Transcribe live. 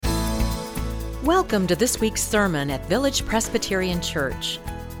Welcome to this week's sermon at Village Presbyterian Church.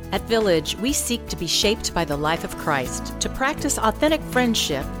 At Village, we seek to be shaped by the life of Christ, to practice authentic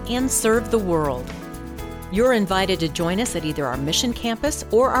friendship, and serve the world. You're invited to join us at either our Mission Campus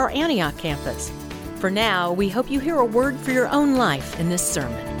or our Antioch campus. For now, we hope you hear a word for your own life in this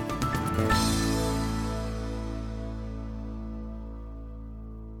sermon.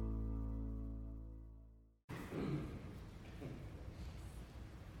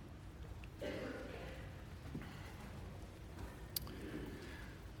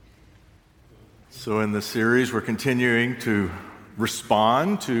 So in this series, we're continuing to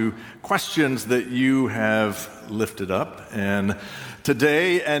respond to questions that you have lifted up. And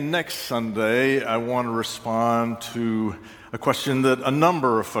today and next Sunday, I want to respond to a question that a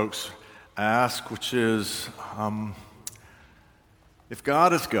number of folks ask, which is, if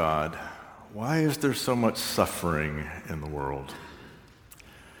God is God, why is there so much suffering in the world?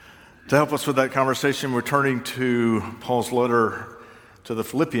 To help us with that conversation, we're turning to Paul's letter to the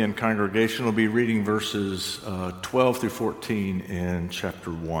Philippian congregation. We'll be reading verses 12 through 14 in chapter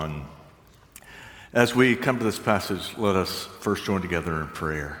 1. As we come to this passage, let us first join together in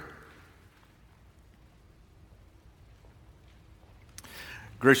prayer.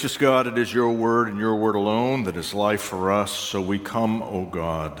 Gracious God, it is your word and your word alone that is life for us. So we come, O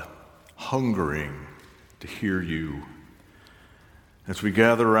God, hungering to hear you. As we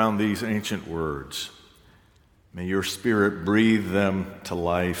gather around these ancient words, may your Spirit breathe them to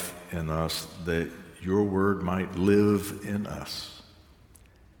life in us, that your word might live in us.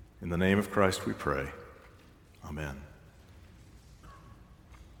 In the name of Christ we pray. Amen.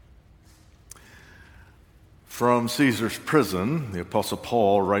 From Caesar's prison, the Apostle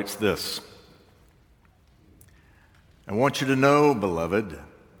Paul writes this: I want you to know, beloved,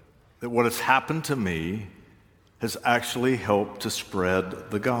 that what has happened to me has actually helped to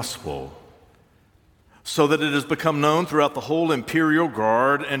spread the gospel, so that it has become known throughout the whole imperial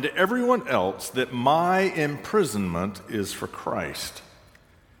guard and to everyone else that my imprisonment is for Christ.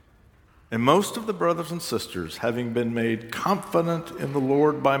 And most of the brothers and sisters, having been made confident in the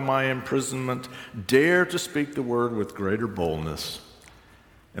Lord by my imprisonment, dare to speak the word with greater boldness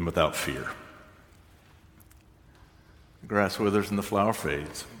and without fear. The grass withers and the flower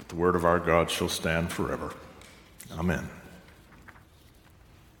fades, but the word of our God shall stand forever. Amen.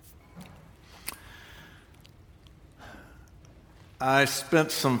 I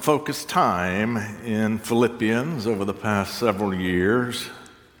spent some focused time in Philippians over the past several years.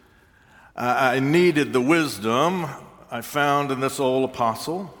 I needed the wisdom I found in this old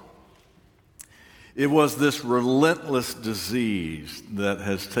apostle. It was this relentless disease that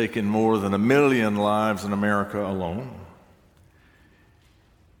has taken more than 1 million lives in America alone.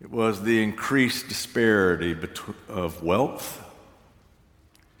 It was the increased disparity of wealth.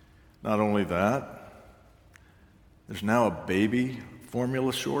 Not only that, there's now a baby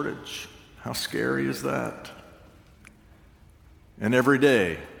formula shortage. How scary is that? And every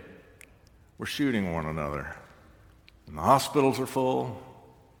day, we're shooting one another. And the hospitals are full.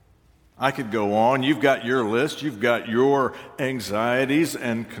 I could go on. You've got your list. You've got your anxieties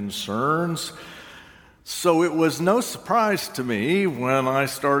and concerns. So it was no surprise to me when I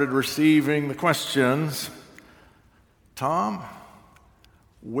started receiving the questions, Tom,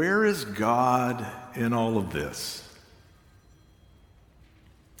 where is God in all of this?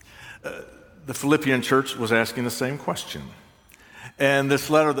 The Philippian church was asking the same question. And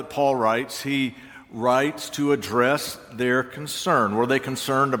this letter that Paul writes, he writes to address their concern. What are they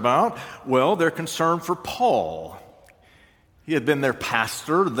concerned about? Well, they're concerned for Paul. He had been their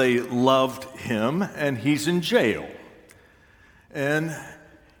pastor. They loved him, and he's in jail. And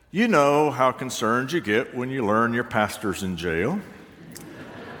you know how concerned you get when you learn your pastor's in jail.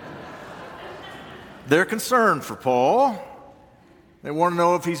 They're concerned for Paul. They want to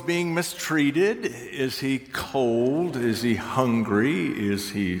know if he's being mistreated. Is he cold? Is he hungry?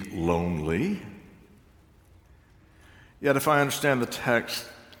 Is he lonely? Yet, if I understand the text,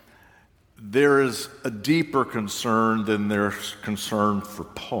 there is a deeper concern than their concern for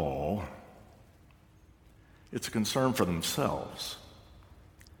Paul. It's a concern for themselves.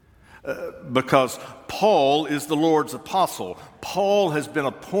 Because Paul is the Lord's apostle. Paul has been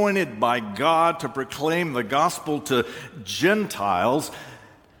appointed by God to proclaim the gospel to Gentiles.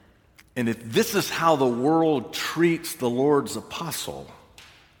 And if this is how the world treats the Lord's apostle,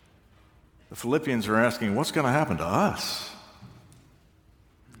 the Philippians are asking, what's going to happen to us?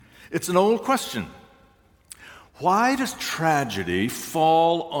 It's an old question. Why does tragedy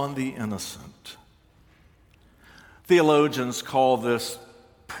fall on the innocent? Theologians call this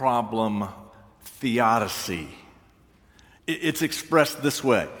problem theodicy. It's expressed this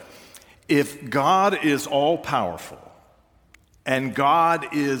way. If God is all-powerful and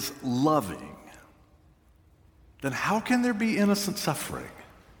God is loving, then how can there be innocent suffering?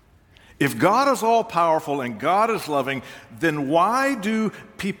 If God is all-powerful and God is loving, then why do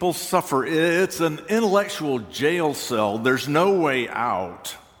people suffer? It's an intellectual jail cell. There's no way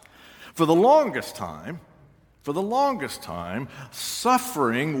out. For the longest time,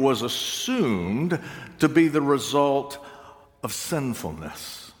 suffering was assumed to be the result of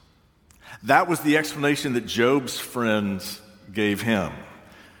sinfulness. That was the explanation that Job's friends gave him.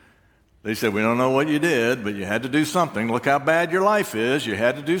 They said, we don't know what you did, but you had to do something. Look how bad your life is. You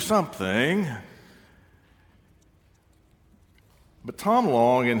had to do something. But Tom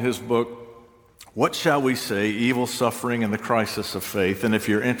Long, in his book, What Shall We Say? Evil, Suffering, and the Crisis of Faith, and if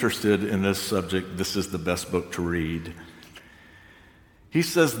you're interested in this subject, this is the best book to read. He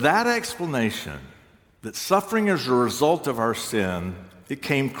says that explanation, that suffering is a result of our sin, it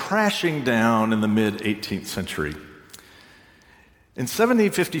came crashing down in the mid-18th century. In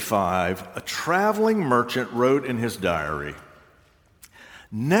 1755, a traveling merchant wrote in his diary,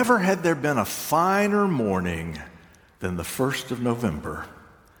 "Never had there been a finer morning than the 1st of November.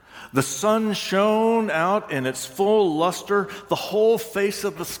 The sun shone out in its full luster. The whole face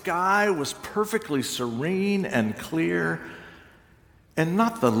of the sky was perfectly serene and clear, and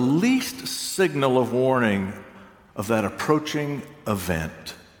not the least signal of warning of that approaching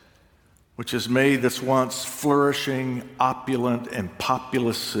event, which has made this once flourishing, opulent, and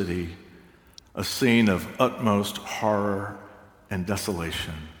populous city a scene of utmost horror and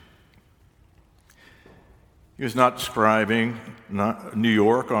desolation." He was not describing New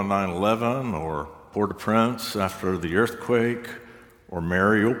York on 9/11 or Port-au-Prince after the earthquake or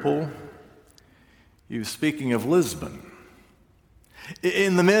Mariupol. He was speaking of Lisbon.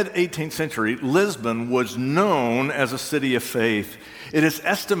 In the mid-18th century, Lisbon was known as a city of faith. It is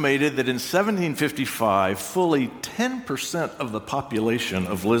estimated that in 1755, fully 10% of the population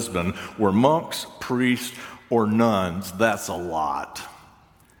of Lisbon were monks, priests, or nuns. That's a lot.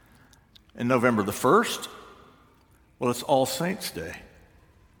 And November the 1st, well, it's All Saints' Day.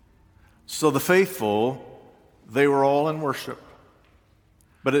 So the faithful, they were all in worship.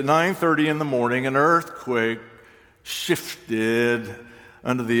 But at 9:30 in the morning, an earthquake shifted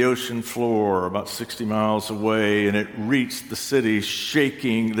under the ocean floor about 60 miles away, and it reached the city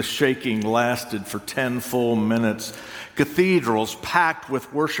shaking. The shaking lasted for 10 full minutes. Cathedrals packed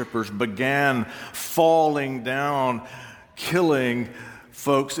with worshipers began falling down, killing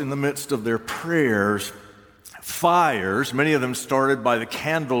folks in the midst of their prayers. Fires, many of them started by the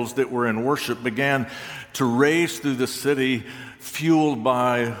candles that were in worship, began to race through the city, fueled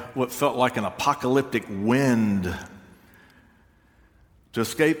by what felt like an apocalyptic wind. To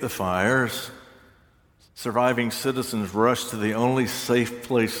escape the fires, surviving citizens rushed to the only safe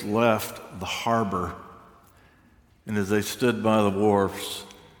place left, the harbor. And as they stood by the wharfs,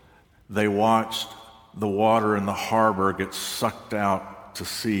 they watched the water in the harbor get sucked out to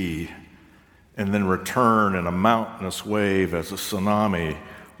sea and then return in a mountainous wave as a tsunami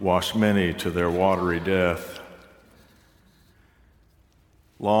washed many to their watery death.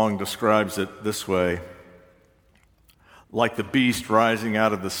 Long describes it this way: like the beast rising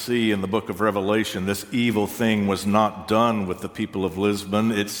out of the sea in the book of Revelation, this evil thing was not done with the people of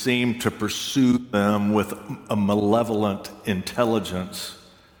Lisbon. It seemed to pursue them with a malevolent intelligence.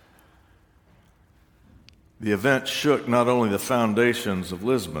 The event shook not only the foundations of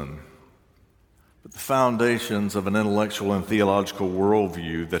Lisbon, but the foundations of an intellectual and theological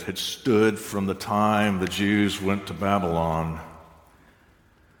worldview that had stood from the time the Jews went to Babylon.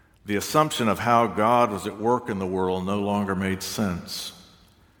 The assumption of how God was at work in the world no longer made sense.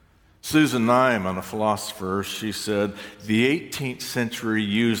 Susan Neiman, a philosopher, she said, the 18th century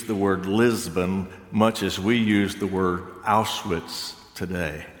used the word Lisbon much as we use the word Auschwitz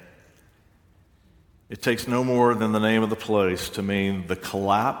today. It takes no more than the name of the place to mean the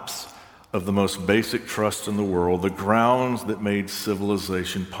collapse of the most basic trust in the world, the grounds that made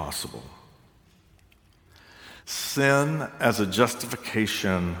civilization possible. Sin as a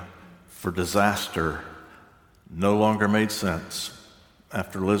justification for disaster no longer made sense.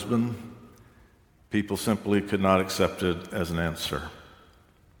 After Lisbon, people simply could not accept it as an answer.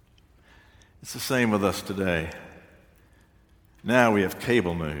 It's the same with us today. Now we have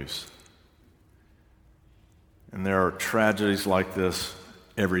cable news. And there are tragedies like this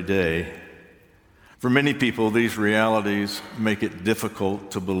every day. For many people, these realities make it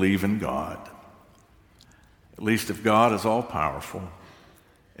difficult to believe in God. At least if God is all-powerful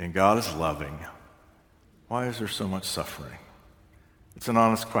and God is loving, why is there so much suffering? It's an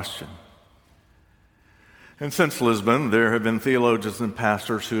honest question. And since Lisbon, there have been theologians and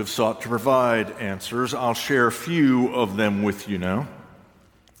pastors who have sought to provide answers. I'll share a few of them with you now.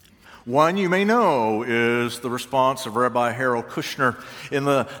 One you may know is the response of Rabbi Harold Kushner. In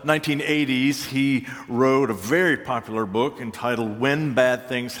the 1980s, he wrote a very popular book entitled When Bad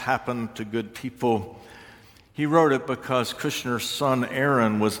Things Happen to Good People. He wrote it because Kushner's son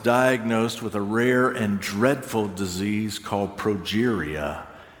Aaron was diagnosed with a rare and dreadful disease called progeria.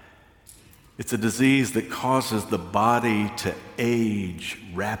 It's a disease that causes the body to age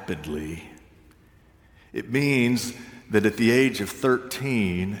rapidly. It means that at the age of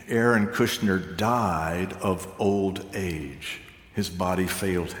 13, Aaron Kushner died of old age. His body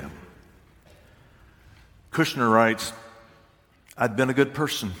failed him. Kushner writes, "I'd been a good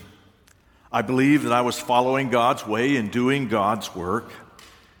person. I believed that I was following God's way and doing God's work.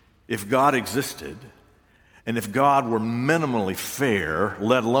 If God existed, and if God were minimally fair,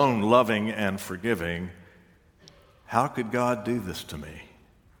 let alone loving and forgiving, how could God do this to me?"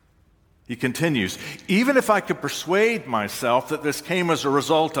 He continues, "Even if I could persuade myself that this came as a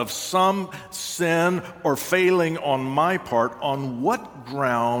result of some sin or failing on my part, on what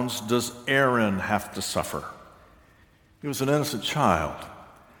grounds does Aaron have to suffer? He was an innocent child,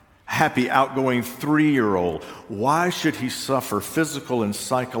 a happy, outgoing 3-year-old. Why should he suffer physical and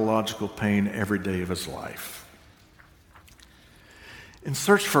psychological pain every day of his life?" In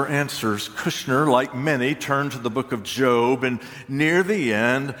search for answers, Kushner, like many, turned to the book of Job, and near the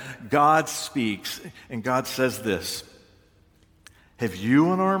end, God speaks, and God says this, "Have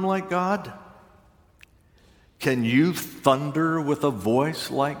you an arm like God? Can you thunder with a voice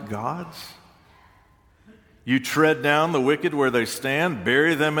like God's? You tread down the wicked where they stand,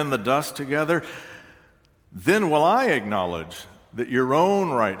 bury them in the dust together. Then will I acknowledge that your own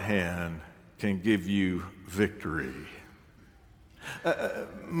right hand can give you victory."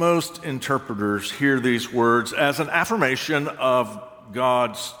 Most interpreters hear these words as an affirmation of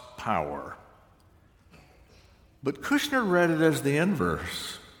God's power. But Kushner read it as the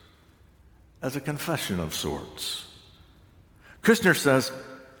inverse, as a confession of sorts. Kushner says,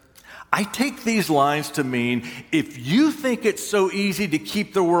 "I take these lines to mean if you think it's so easy to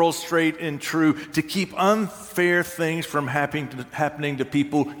keep the world straight and true, to keep unfair things from happening to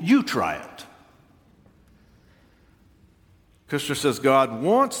people, you try it." Kushner says God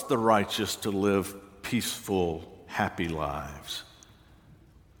wants the righteous to live peaceful, happy lives.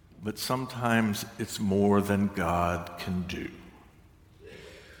 But sometimes it's more than God can do.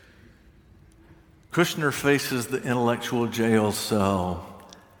 Kushner faces the intellectual jail cell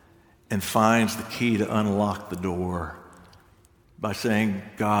and finds the key to unlock the door by saying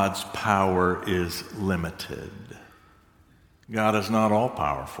God's power is limited. God is not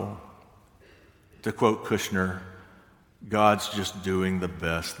all-powerful. To quote Kushner, God's just doing the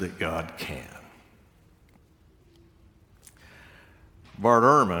best that God can. Bart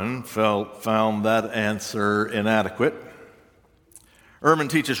Ehrman found that answer inadequate.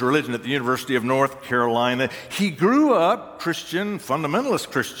 Ehrman teaches religion at the University of North Carolina. He grew up Christian, fundamentalist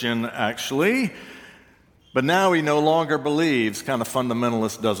Christian, actually, but now he no longer believes, kind of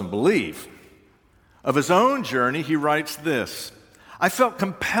fundamentalist doesn't believe. Of his own journey, he writes this, "I felt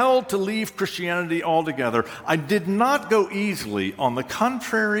compelled to leave Christianity altogether. I did not go easily. On the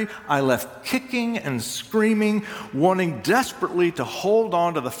contrary, I left kicking and screaming, wanting desperately to hold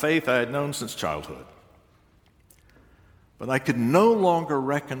on to the faith I had known since childhood. But I could no longer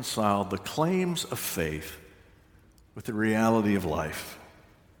reconcile the claims of faith with the reality of life.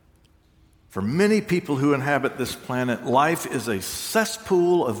 For many people who inhabit this planet, life is a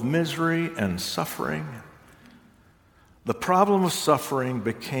cesspool of misery and suffering. The problem of suffering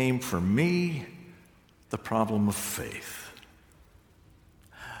became, for me, the problem of faith."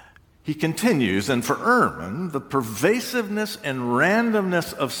 He continues, and for Ehrman, the pervasiveness and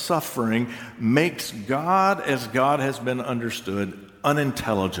randomness of suffering makes God, as God has been understood,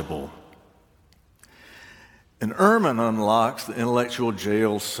 unintelligible. And Ehrman unlocks the intellectual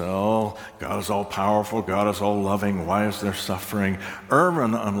jail cell. God is all-powerful, God is all-loving, why is there suffering?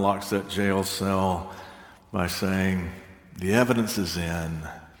 Ehrman unlocks that jail cell by saying, the evidence is in,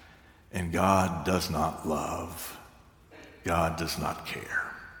 and God does not love. God does not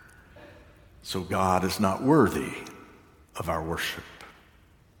care. So God is not worthy of our worship.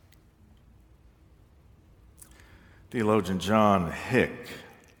 Theologian John Hick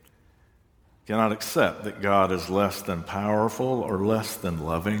cannot accept that God is less than powerful or less than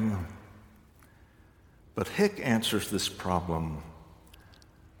loving. But Hick answers this problem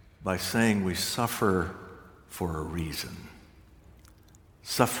by saying we suffer for a reason.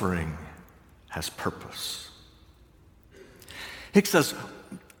 Suffering has purpose. Hick says,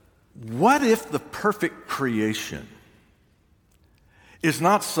 what if the perfect creation is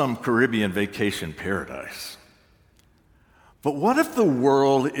not some Caribbean vacation paradise? But what if the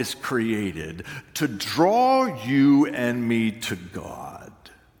world is created to draw you and me to God?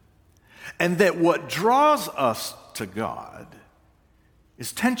 And that what draws us to God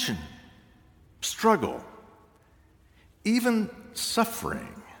is tension, struggle, even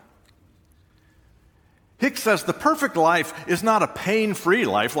suffering. Hicks says the perfect life is not a pain-free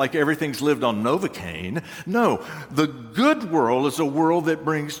life like everything's lived on Novocaine. No, the good world is a world that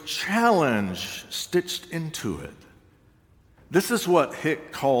brings challenge stitched into it. This is what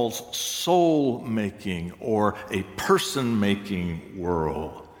Hick calls soul-making or a person-making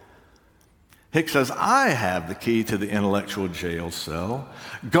world. Hick says, I have the key to the intellectual jail cell.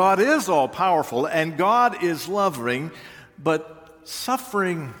 God is all-powerful and God is loving, but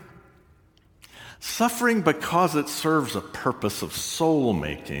suffering because it serves a purpose of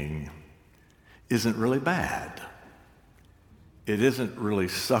soul-making isn't really bad. It isn't really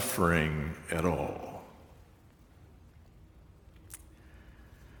suffering at all.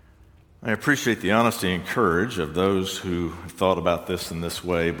 I appreciate the honesty and courage of those who have thought about this in this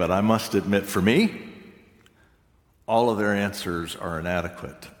way, but I must admit, for me, all of their answers are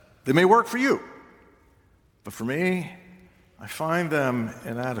inadequate. They may work for you, but for me, I find them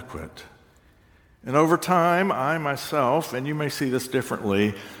inadequate. And over time, I myself, and you may see this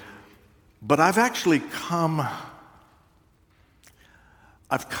differently, but I've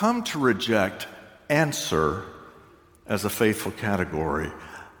come to reject answer as a faithful category.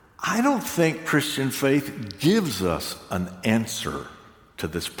 I don't think Christian faith gives us an answer to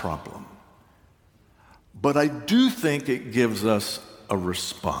this problem, but I do think it gives us a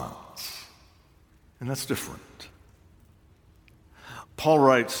response, and that's different. Paul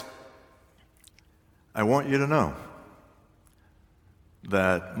writes, I want you to know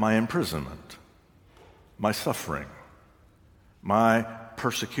that my imprisonment, my suffering, my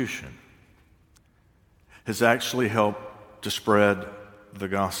persecution has actually helped to spread the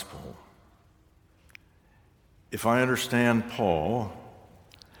gospel. If I understand Paul,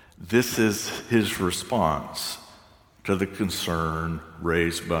 this is his response to the concern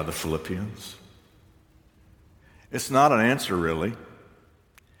raised by the Philippians. It's not an answer, really.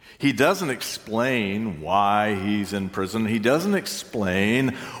 He doesn't explain why he's in prison. He doesn't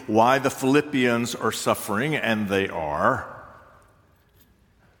explain why the Philippians are suffering, and they are.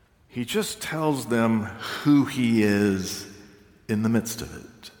 He just tells them who he is in the midst of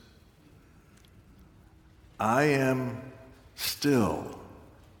it. I am still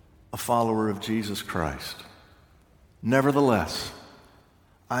a follower of Jesus Christ. Nevertheless,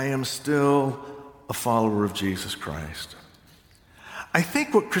 I am still a follower of Jesus Christ. I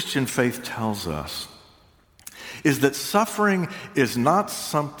think what Christian faith tells us is that suffering is not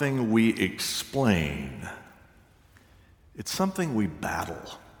something we explain. It's something we battle.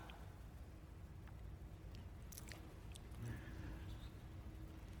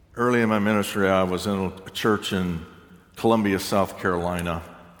 Early in my ministry, I was in a church in Columbia, South Carolina.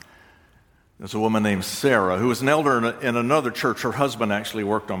 There's a woman named Sarah who was an elder in another church. Her husband actually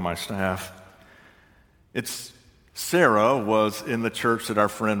worked on my staff. Sarah was in the church that our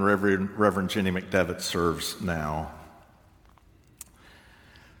friend Reverend Jenny McDevitt serves now.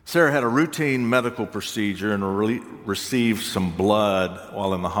 Sarah had a routine medical procedure and received some blood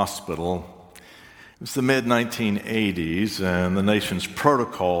while in the hospital. It was the mid-1980s, and the nation's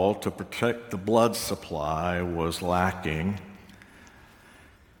protocol to protect the blood supply was lacking.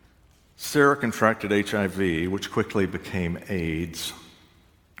 Sarah contracted HIV, which quickly became AIDS.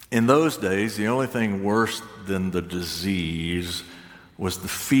 In those days, the only thing worse than the disease was the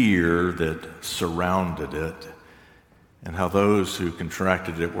fear that surrounded it and how those who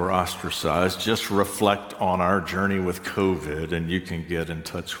contracted it were ostracized. Just reflect on our journey with COVID, and you can get in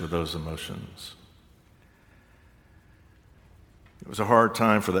touch with those emotions. It was a hard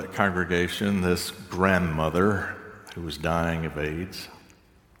time for that congregation, this grandmother who was dying of AIDS.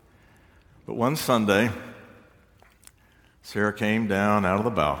 But one Sunday, Sarah came down out of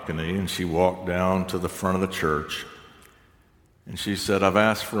the balcony and she walked down to the front of the church and she said, I've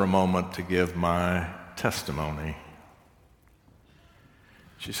asked for a moment to give my testimony.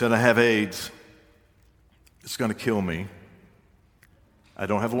 She said, I have AIDS. It's going to kill me. I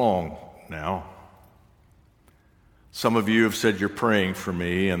don't have long now. Some of you have said you're praying for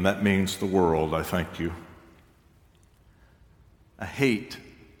me, and that means the world. I thank you. I hate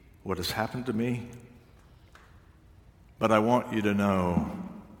what has happened to me, but I want you to know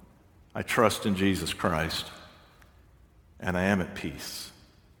I trust in Jesus Christ, and I am at peace.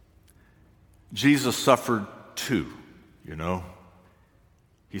 Jesus suffered too, you know.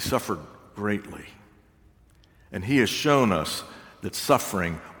 He suffered greatly. And he has shown us that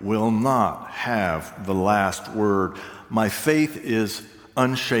suffering will not have the last word. My faith is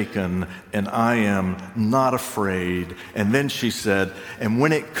unshaken, and I am not afraid. And then she said, and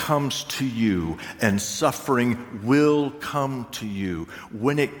when it comes to you, and suffering will come to you,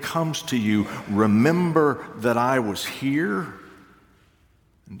 when it comes to you, remember that I was here,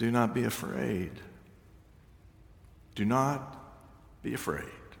 and do not be afraid. Do not be afraid.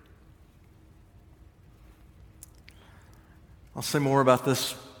 I'll say more about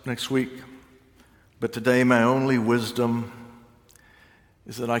this next week, but today my only wisdom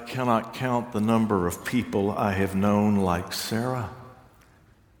is that I cannot count the number of people I have known like Sarah,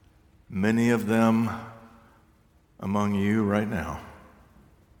 many of them among you right now.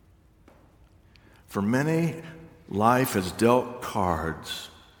 For many, life has dealt cards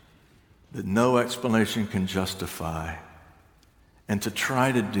that no explanation can justify, and to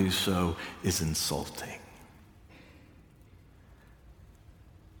try to do so is insulting.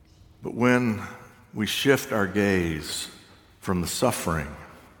 But when we shift our gaze from the suffering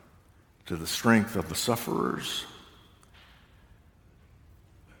to the strength of the sufferers,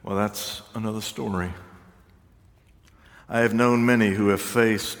 well, that's another story. I have known many who have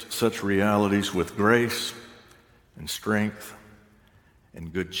faced such realities with grace and strength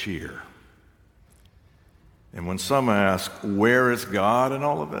and good cheer. And when some ask, where is God in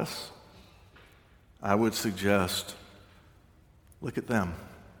all of this? I would suggest, look at them.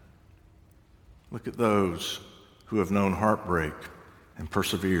 Look at those who have known heartbreak and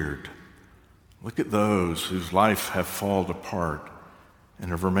persevered. Look at those whose life have fallen apart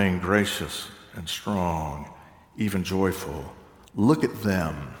and have remained gracious and strong, even joyful. Look at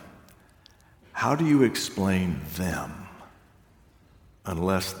them. How do you explain them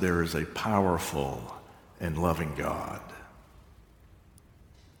unless there is a powerful and loving God?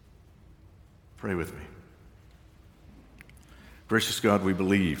 Pray with me. Gracious God, we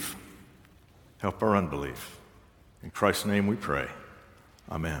believe. Help our unbelief. In Christ's name we pray.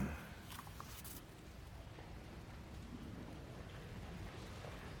 Amen.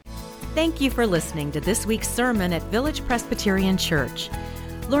 Thank you for listening to this week's sermon at Village Presbyterian Church.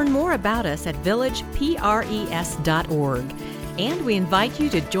 Learn more about us at villagepres.org, and we invite you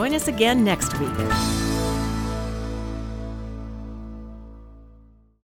to join us again next week.